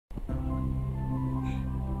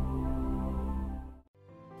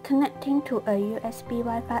Connecting to a USB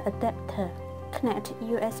Wi-Fi adapter. Connect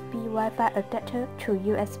USB Wi-Fi adapter to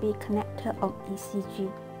USB connector on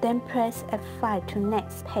ECG. Then press F5 to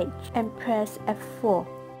next page and press F4.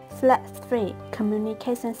 Select 3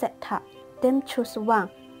 Communication Setup. Then choose 1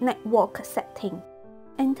 Network Setting.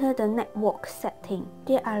 Enter the network setting.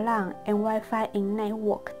 There are LAN and Wi-Fi in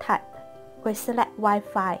network type. We select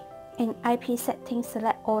Wi-Fi. In IP setting,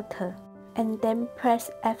 select Auto, and then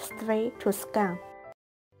press F3 to scan.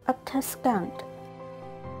 After scanned,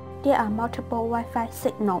 there are multiple Wi-Fi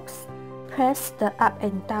signals. Press the up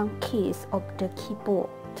and down keys of the keyboard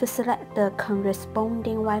to select the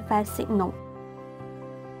corresponding Wi-Fi signal.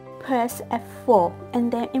 Press F4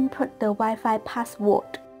 and then input the Wi-Fi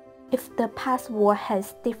password. If the password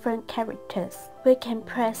has different characters, we can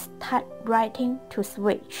press typewriting to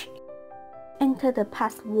switch. Enter the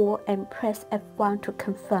password and press F1 to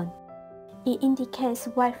confirm. It indicates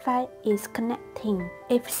Wi-Fi is connecting.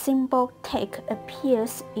 If symbol tick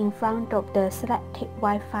appears in front of the selected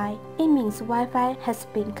Wi-Fi, it means Wi-Fi has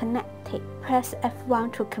been connected. Press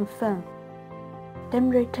F1 to confirm. Then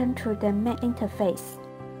return to the main interface.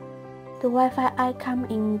 The Wi-Fi icon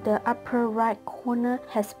in the upper right corner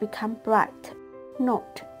has become bright.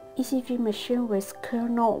 Note: ECG machine with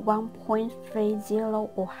kernel 1.30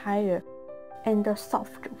 or higher, and the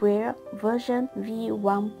software version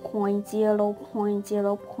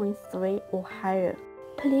v1.0.0.3 or higher.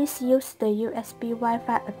 Please use the USB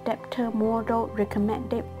Wi-Fi adapter model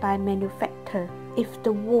recommended by manufacturer. If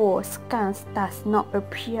the word scans does not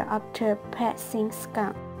appear after pressing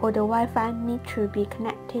scan, or the Wi-Fi need to be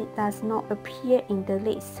connected does not appear in the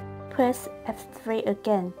list, press F3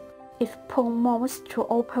 again. If prompts to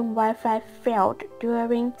open Wi-Fi failed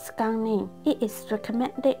during scanning, it is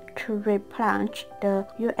recommended to replunge the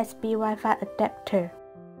USB Wi-Fi adapter.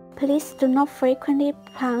 Please do not frequently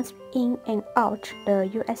plunge in and out the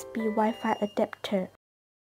USB Wi-Fi adapter.